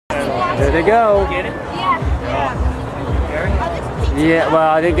There they go. Get it? Yeah, well,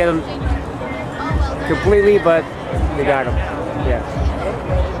 I didn't get them completely, but we got them. Yeah.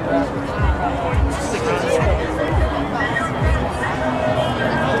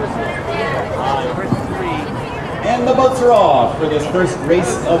 And the boats are off for this first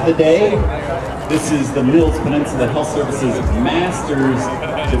race of the day. This is the Mills Peninsula Health Services Masters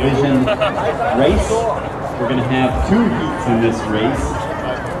Division race. We're going to have 2 heats in this race.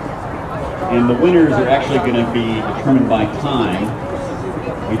 And the winners are actually going to be determined by time.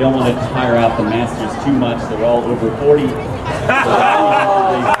 We don't want to tire out the Masters too much. They're all over 40.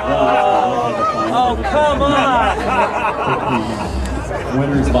 Oh, come on!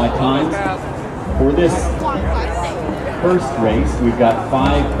 Winners by times. For this first race, we've got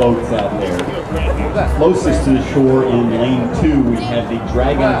 5 boats out there. Closest to the shore in lane 2, we have the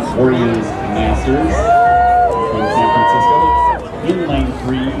Dragon Warriors Masters from San Francisco. In lane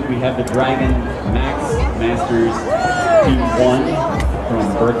 3, we have the DragonMax Masters Team 1 from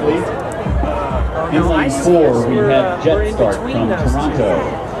Berkeley. In lane 4, we have Jetstar from Toronto.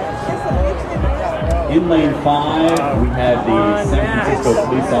 In lane 5, we have the San Francisco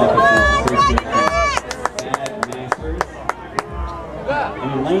Police Officers Association Masters. And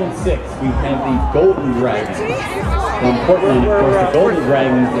in lane 6, we have the Golden Dragons from Portland. Of course, the Golden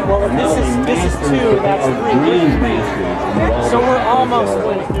Dragons are not only Masters, but they are Grand Masters. So we're almost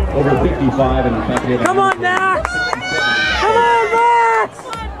winning. Over 55, and in fact, we have Come on, Max! Come on, Max!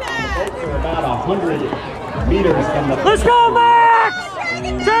 They're about 100 meters from the... Let's go, Max!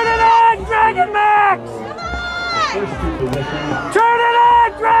 Turn it on, DragonMax! First 2 positions. Turn it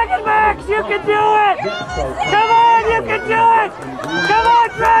on, DragonMax! You can do it! Come on, you can do it! Come on,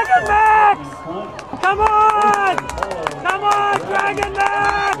 DragonMax! Come on! Come on,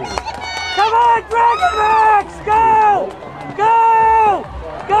 DragonMax! Come on, DragonMax! Go! Go!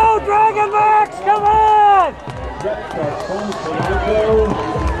 Go, DragonMax! Come on! Jetstar from Toronto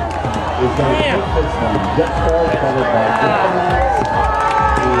is going to take this one. Jetstar followed by DragonMax.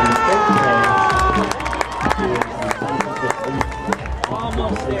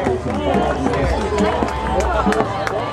 Almost there.